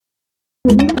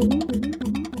This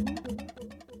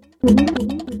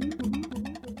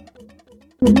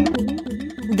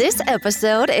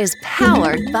episode is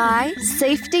powered by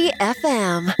Safety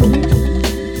FM.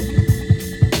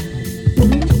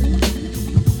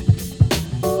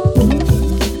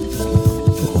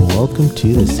 Welcome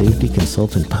to the Safety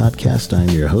Consultant Podcast. I'm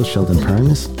your host, Sheldon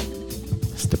Primus.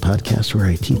 It's the podcast where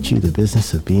I teach you the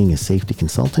business of being a safety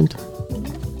consultant,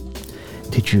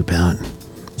 teach you about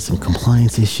some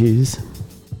compliance issues.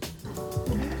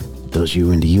 Those of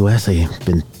you in the U.S., I've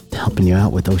been helping you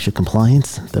out with OSHA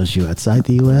compliance. Those of you outside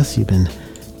the U.S., you've been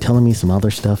telling me some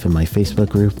other stuff in my Facebook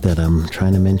group that I'm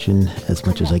trying to mention as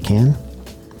much as I can.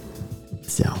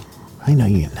 So, I know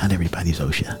not everybody's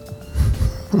OSHA.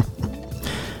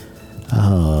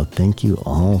 Thank you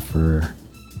all for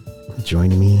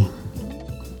joining me.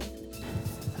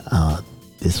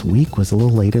 This week was a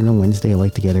little later than Wednesday. I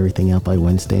like to get everything out by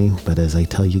Wednesday, but as I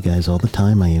tell you guys all the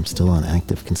time, I am still an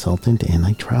active consultant and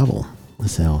I travel.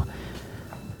 So,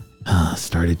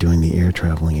 started doing the air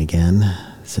traveling again,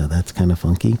 so that's kind of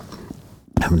funky.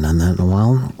 Haven't done that in a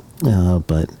while,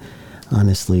 but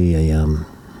honestly, I'm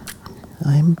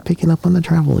picking up on the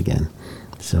travel again.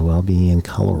 So I'll be in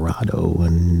Colorado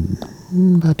in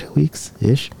about 2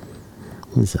 weeks-ish.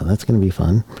 So that's going to be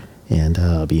fun. And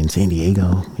I'll be in San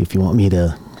Diego. If you want me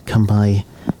to come by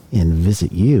and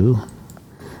visit you,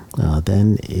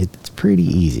 then it's pretty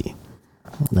easy.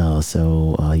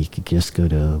 So you could just go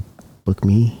to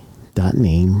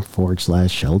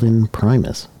bookme.name/Sheldon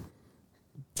Primus.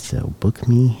 So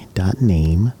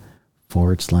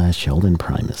bookme.name/Sheldon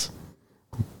Primus.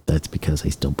 That's because I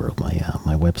still broke my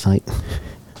website.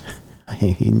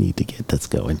 I need to get this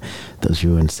going. Those of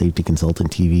you in Safety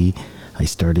Consultant TV, I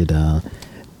started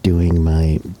doing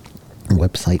my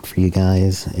website for you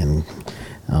guys, and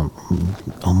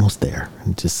almost there.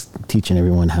 I'm just teaching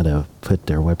everyone how to put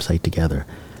their website together.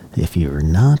 If you're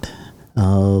not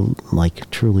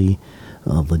truly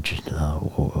legit,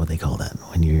 what do they call that?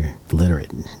 When you're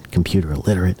literate, computer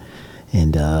illiterate,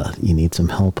 and you need some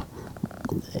help,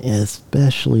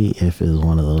 especially if it's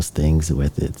one of those things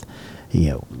with its,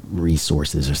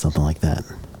 resources or something like that.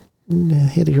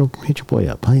 Hit your boy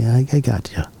up. I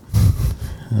got you.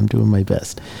 I'm doing my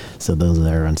best. So those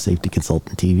that are on Safety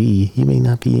Consultant TV, you may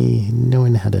not be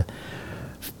knowing how to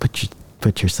put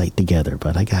your site together,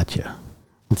 but I got you.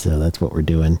 So that's what we're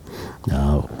doing,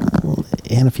 and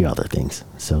a few other things.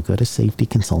 So go to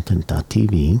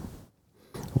safetyconsultant.tv.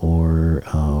 Or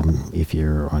if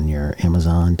you're on your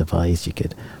Amazon device, you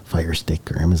could Fire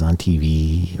Stick or Amazon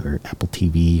TV or Apple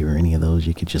TV or any of those.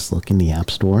 You could just look in the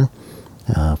App Store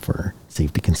for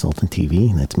Safety Consultant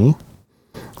TV. That's me.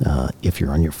 If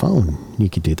you're on your phone, you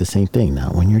could do the same thing.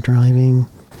 Not when you're driving.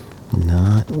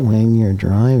 Not when you're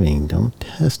driving. Don't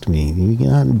test me.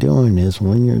 You're not doing this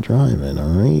when you're driving, all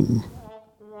right?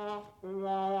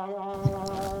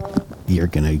 You're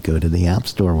going to go to the App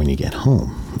Store when you get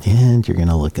home, and you're going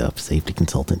to look up Safety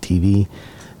Consultant TV.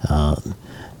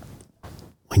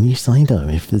 When you signed up,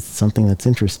 if it's something that's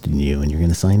interested in you and you're going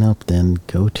to sign up, then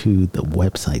go to the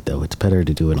website, though. It's better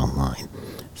to do it online.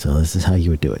 So this is how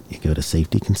you would do it. You go to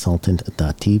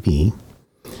safetyconsultant.tv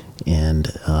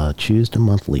and choose the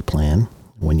monthly plan.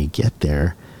 When you get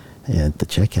there, at the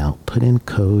checkout, put in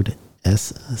code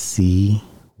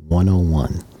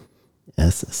SC101.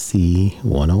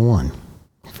 SC101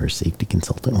 for Safety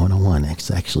Consultant 101.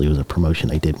 Actually, it was a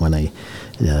promotion I did when I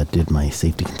did my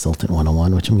Safety Consultant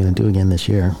 101, which I'm going to do again this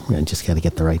year. I just got to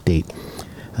get the right date.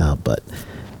 But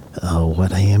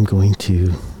what I am going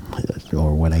to,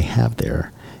 or what I have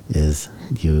there, is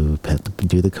you have to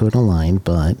do the code online,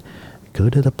 but go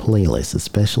to the playlist,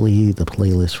 especially the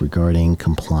playlist regarding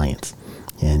compliance.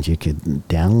 And you could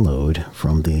download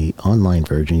from the online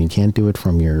version. You can't do it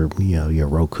from your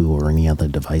Roku or any other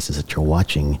devices that you're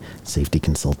watching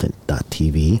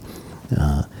safetyconsultant.tv.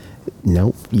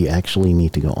 Nope, you actually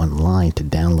need to go online to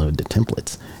download the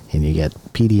templates. And you get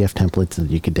PDF templates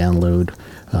that you could download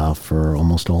for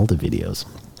almost all the videos,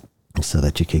 so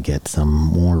that you could get some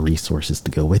more resources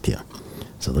to go with you.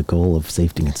 So the goal of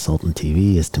Safety Consultant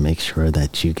TV is to make sure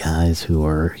that you guys who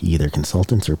are either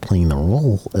consultants or playing the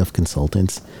role of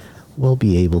consultants will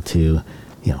be able to,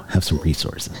 have some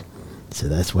resources. So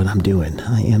that's what I'm doing.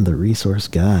 I am the resource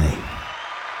guy.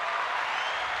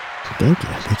 Thank you.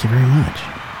 Thank you very much.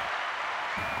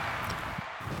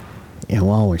 And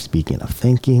while we're speaking of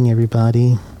thanking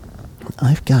everybody,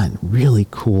 I've got really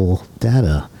cool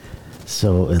data.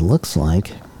 So it looks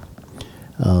like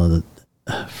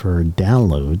for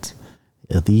downloads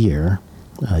of the year,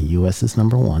 US is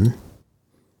number 1.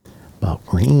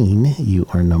 Bahrain, you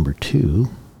are number 2.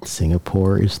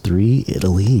 Singapore is 3.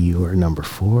 Italy, you are number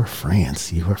 4.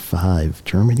 France, you are 5.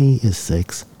 Germany is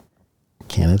 6.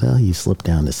 Canada, you slipped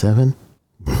down to 7.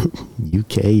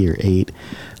 UK, you're 8.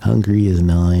 Hungary is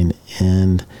 9.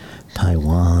 And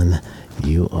Taiwan,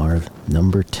 you are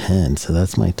number 10. So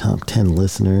that's my top 10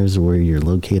 listeners where you're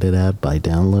located at by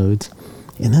downloads.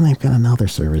 And then I've got another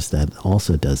service that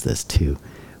also does this too,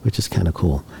 which is kind of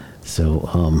cool.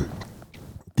 So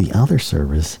the other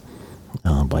service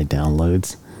by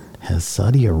downloads has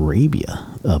Saudi Arabia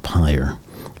up higher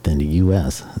than the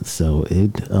U.S. So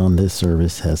it on this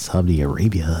service has Saudi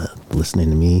Arabia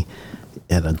listening to me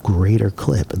at a greater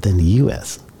clip than the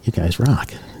U.S. You guys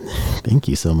rock. Thank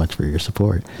you so much for your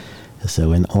support.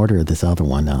 So in order, this other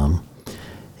one,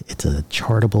 it's a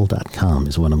chartable.com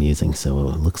is what I'm using. So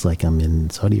it looks like I'm in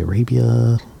Saudi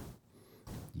Arabia,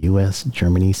 U.S.,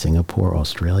 Germany, Singapore,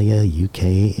 Australia,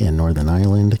 UK, and Northern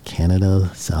Ireland,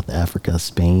 Canada, South Africa,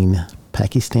 Spain,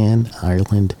 Pakistan,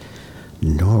 Ireland,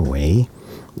 Norway,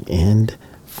 and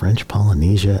French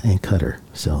Polynesia and Qatar.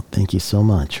 So thank you so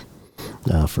much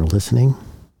for listening.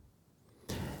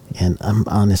 And I'm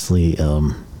honestly,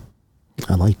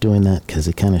 I like doing that because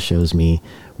it kind of shows me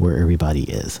where everybody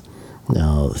is.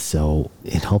 So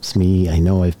it helps me. I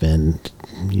know I've been,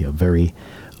 very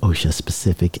OSHA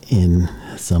specific in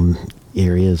some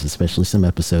areas, especially some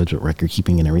episodes with record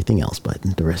keeping and everything else, but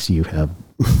the rest of you have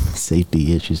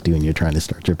safety issues too, and you're trying to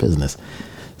start your business.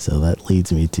 So that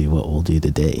leads me to what we'll do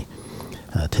today.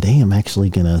 Today I'm actually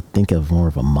going to think of more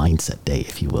of a mindset day,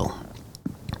 if you will.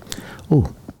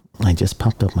 Oh, I just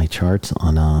popped up my charts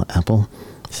on Apple.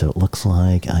 So it looks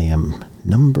like I am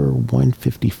number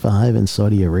 155 in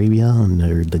Saudi Arabia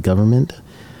under the government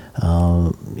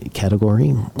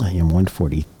category. I am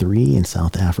 143 in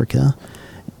South Africa,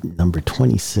 number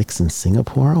 26 in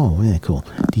Singapore. Oh, yeah, cool.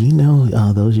 Do you know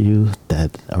those of you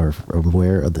that are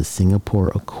aware of the Singapore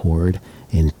Accord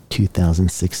in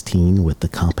 2016 with the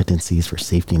competencies for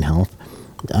safety and health?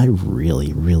 I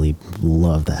really, really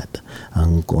love that.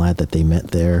 I'm glad that they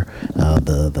met there.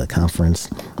 The conference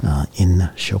in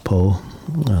Shopo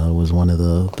was one of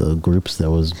the groups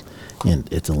that was,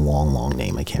 and it's a long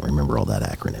name. I can't remember all that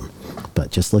acronym.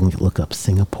 But just look up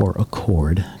Singapore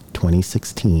Accord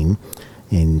 2016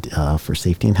 and for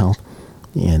safety and health.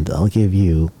 And I'll give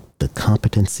you the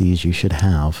competencies you should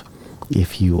have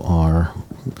if you are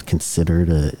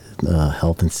considered a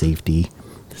health and safety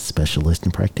specialist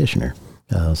and practitioner.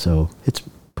 So it's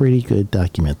pretty good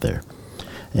document there.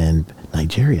 And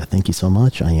Nigeria, thank you so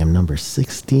much. I am number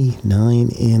 69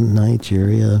 in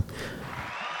Nigeria.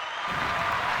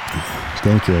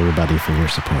 Thank you, everybody, for your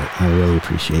support. I really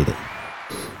appreciate it.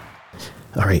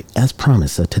 All right, as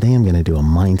promised, so today I'm going to do a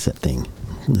mindset thing.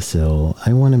 So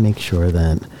I want to make sure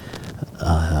that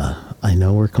I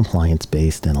know we're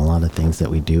compliance-based, and a lot of things that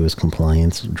we do is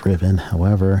compliance-driven.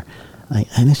 However, I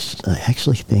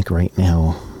actually think right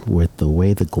now, with the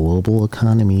way the global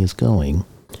economy is going,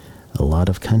 a lot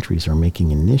of countries are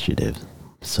making initiatives,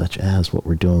 such as what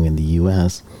we're doing in the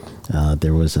U.S.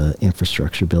 There was an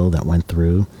infrastructure bill that went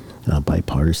through,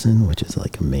 bipartisan, which is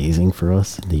like amazing for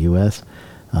us in the U.S.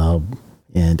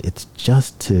 And it's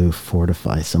just to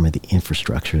fortify some of the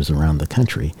infrastructures around the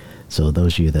country. So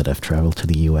those of you that have traveled to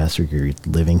the U.S. or you're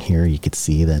living here, you could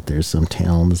see that there's some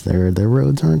towns there, their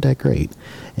roads aren't that great,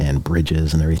 and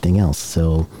bridges and everything else.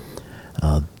 So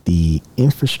the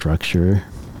infrastructure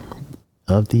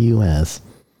of the U.S.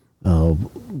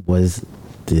 Was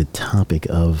the topic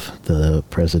of the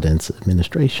president's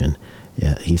administration.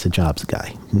 Yeah, he's a jobs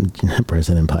guy.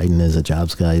 President Biden is a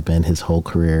jobs guy. Been his whole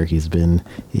career. He's been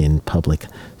in public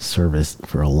service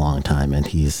for a long time, and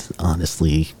he's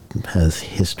honestly has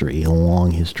history, a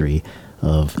long history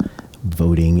of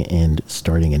voting and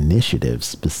starting initiatives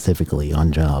specifically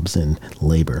on jobs and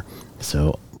labor.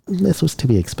 So this was to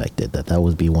be expected that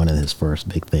would be one of his first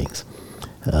big things.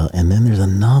 And then there's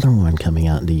another one coming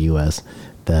out in the U.S.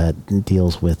 that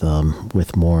deals with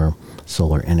more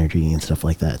solar energy and stuff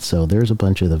like that. So there's a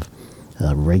bunch of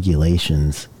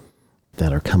regulations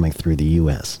that are coming through the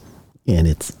U.S. and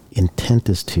its intent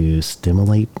is to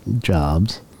stimulate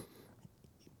jobs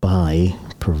by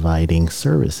providing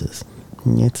services.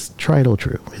 It's tried or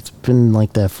true. It's been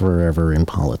like that forever in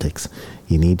politics.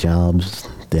 You need jobs,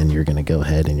 then you're going to go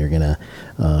ahead and you're going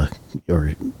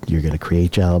to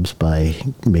create jobs by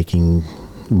making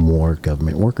more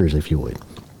government workers, if you would,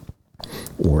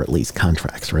 or at least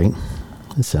contracts, right?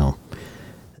 So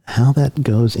how that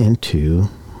goes into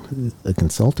a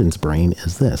consultant's brain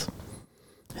is this.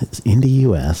 In the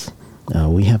U.S.,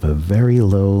 we have a very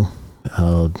low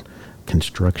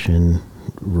construction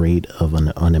rate of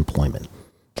unemployment.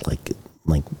 Like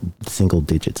like single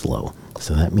digits low.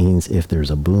 So that means if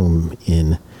there's a boom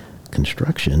in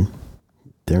construction,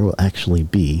 there will actually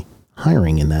be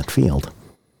hiring in that field.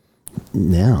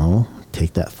 Now,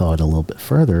 take that thought a little bit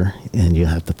further, and you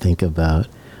have to think about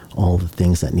all the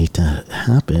things that need to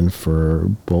happen for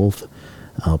both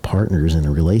partners in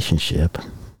a relationship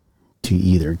to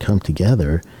either come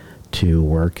together to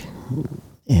work,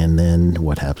 and then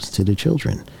what happens to the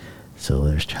children. So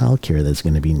there's childcare that's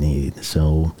going to be needed.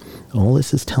 So all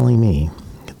this is telling me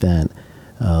that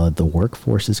the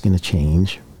workforce is going to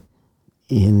change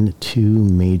in two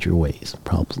major ways.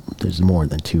 Probably there's more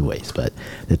than two ways, but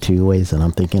the two ways that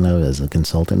I'm thinking of as a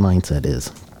consultant mindset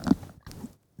is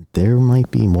there might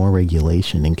be more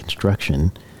regulation in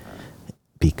construction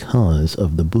because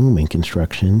of the boom in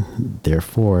construction.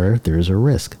 Therefore, there's a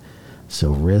risk.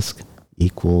 So risk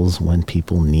equals when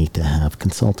people need to have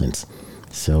consultants.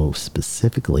 So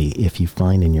specifically, if you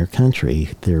find in your country,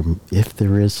 if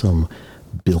there is some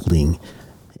building,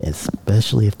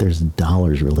 especially if there's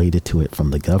dollars related to it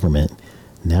from the government,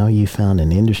 now you found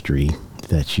an industry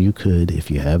that you could,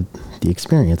 if you have the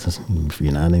experience, if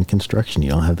you're not in construction, you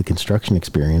don't have the construction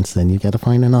experience, then you got to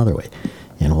find another way.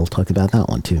 And we'll talk about that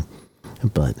one too.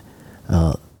 But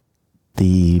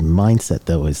the mindset,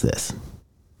 though, is this.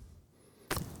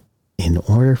 In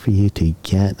order for you to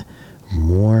get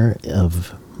more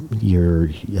of your,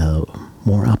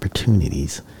 more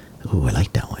opportunities, oh, I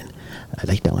like that one. I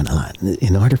like that one a lot.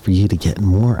 In order for you to get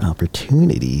more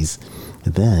opportunities,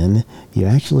 then you're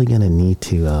actually going to need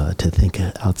to think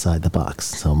outside the box.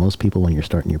 So most people, when you're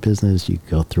starting your business, you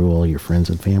go through all your friends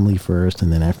and family first,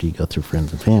 and then after you go through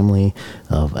friends and family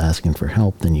of asking for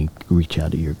help, then you reach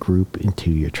out to your group,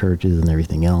 into your churches and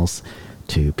everything else,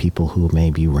 to people who may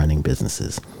be running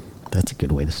businesses. That's a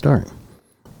good way to start.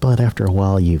 But after a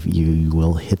while, you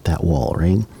will hit that wall,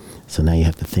 right? So now you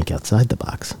have to think outside the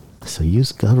box. So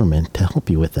use government to help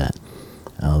you with that.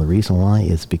 The reason why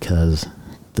is because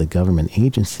the government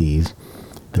agencies,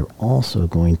 they're also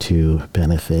going to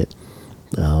benefit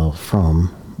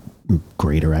from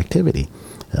greater activity.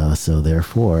 So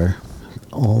therefore,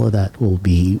 all of that will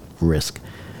be risk.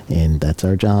 And that's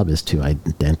our job, is to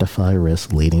identify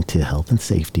risk leading to health and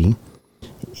safety,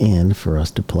 and for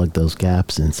us to plug those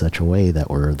gaps in such a way that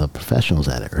we're the professionals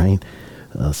at it, right?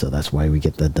 So that's why we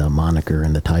get the moniker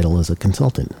and the title as a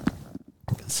consultant.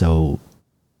 So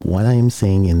what I'm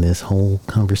saying in this whole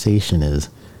conversation is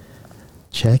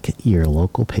check your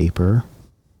local paper,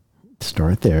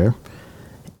 start there,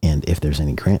 and if there's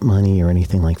any grant money or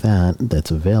anything like that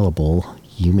that's available,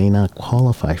 you may not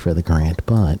qualify for the grant,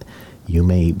 but you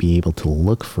may be able to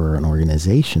look for an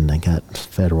organization that got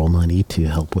federal money to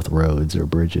help with roads or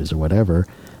bridges or whatever,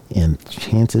 and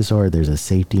chances are there's a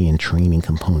safety and training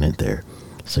component there.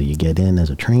 So you get in as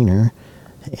a trainer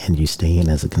and you stay in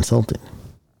as a consultant.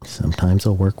 Sometimes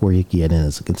it'll work where you get in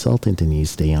as a consultant and you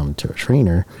stay on to a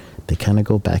trainer. They kind of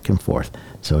go back and forth.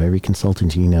 So every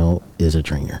consultant you know is a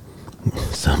trainer.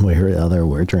 Some way or other,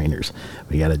 we're trainers.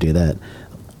 We got to do that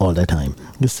all the time.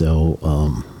 So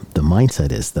the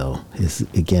mindset is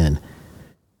again,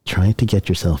 trying to get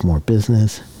yourself more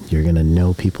business. You're going to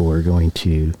know people are going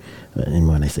to, and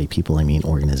when I say people, I mean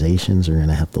organizations are going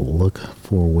to have to look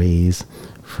for ways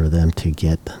for them to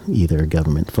get either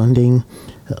government funding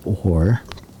or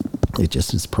it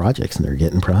just is projects, and they're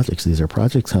getting projects. These are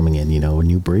projects coming in,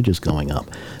 new bridges going up.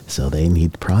 So they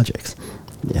need projects.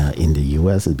 In the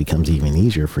U.S., it becomes even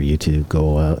easier for you to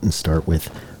go out and start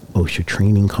with OSHA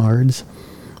training cards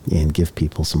and give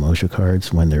people some OSHA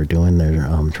cards when they're doing their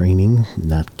training,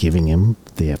 not giving them.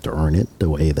 They have to earn it the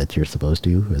way that you're supposed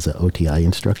to as an OTI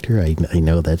instructor. I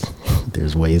know that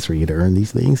there's ways for you to earn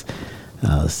these things.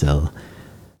 So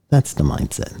that's the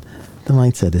mindset. The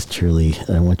mindset is truly,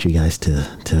 I want you guys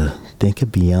to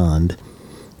think beyond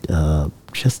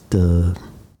just the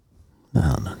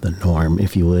norm,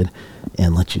 if you would,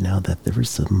 and let you know that there is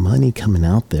some money coming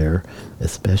out there,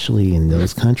 especially in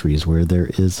those countries where there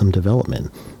is some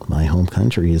development. My home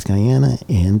country is Guyana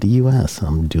and the U.S.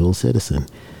 I'm a dual citizen.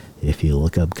 If you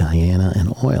look up Guyana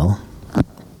and oil,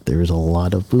 there's a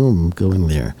lot of boom going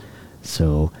there.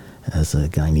 So as a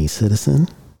Guyanese citizen,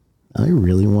 I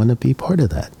really want to be part of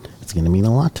that. It's going to mean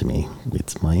a lot to me.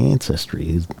 It's my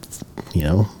ancestry.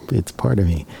 It's part of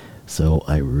me. So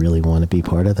I really want to be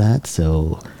part of that.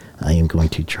 So I am going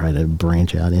to try to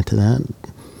branch out into that.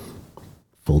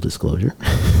 Full disclosure.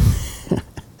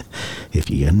 If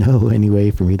you know any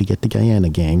way for me to get to Guyana,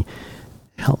 gang,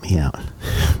 help me out.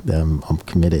 I'm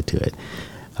committed to it.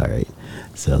 All right.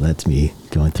 So that's me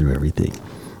going through everything.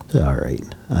 All right.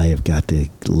 I have got to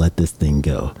let this thing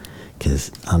go,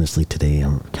 because honestly today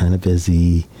I'm kind of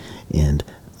busy and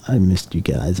I missed you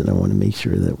guys, and I want to make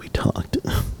sure that we talked.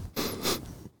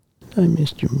 I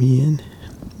missed you, man.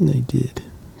 I did.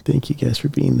 Thank you guys for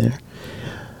being there.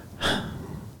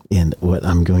 And what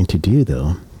I'm going to do,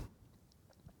 though,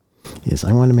 is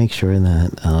I want to make sure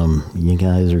that you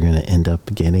guys are going to end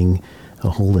up getting a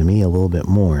hold of me a little bit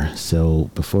more. So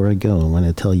before I go, I want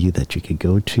to tell you that you could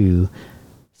go to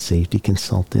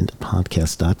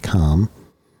safetyconsultantpodcast.com.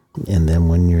 And then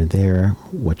when you're there,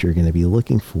 what you're going to be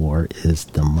looking for is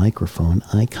the microphone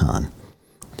icon.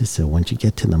 So once you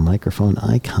get to the microphone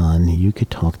icon, you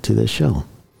could talk to the show.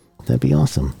 That'd be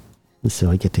awesome.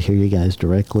 So I get to hear you guys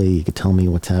directly. You could tell me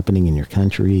what's happening in your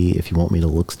country. If you want me to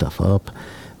look stuff up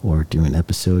or do an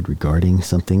episode regarding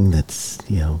something that's,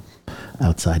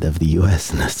 outside of the U.S.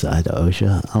 and outside of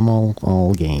OSHA, I'm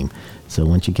all game. So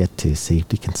once you get to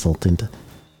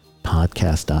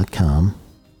safetyconsultantpodcast.com,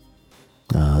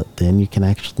 then you can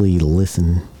actually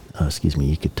listen,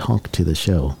 you could talk to the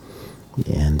show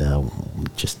and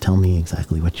just tell me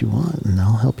exactly what you want, and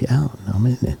I'll help you out. I'm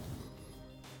in it.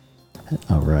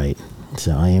 All right,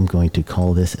 so I am going to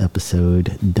call this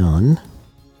episode done.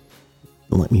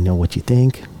 Let me know what you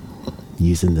think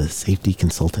using the Safety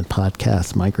Consultant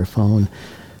Podcast microphone,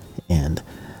 and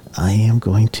I am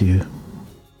going to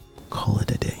call it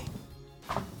a day.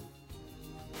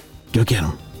 Go get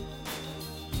 'em.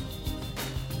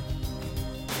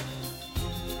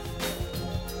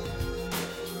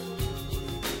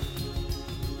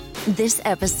 This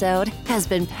episode has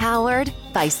been powered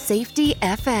by Safety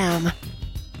FM.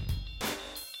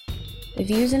 The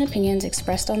views and opinions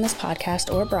expressed on this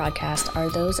podcast or broadcast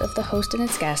are those of the host and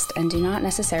its guest and do not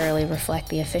necessarily reflect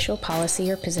the official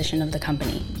policy or position of the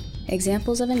company.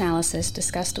 Examples of analysis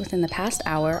discussed within the past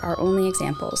hour are only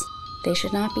examples. They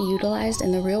should not be utilized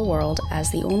in the real world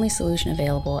as the only solution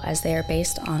available, as they are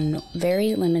based on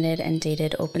very limited and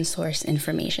dated open source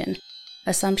information.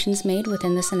 Assumptions made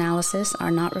within this analysis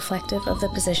are not reflective of the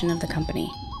position of the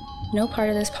company. No part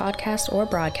of this podcast or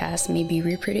broadcast may be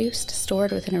reproduced,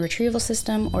 stored within a retrieval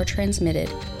system, or transmitted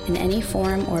in any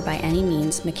form or by any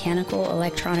means, mechanical,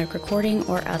 electronic recording,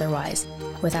 or otherwise,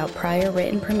 without prior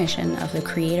written permission of the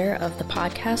creator of the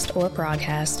podcast or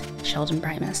broadcast, Sheldon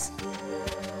Primus.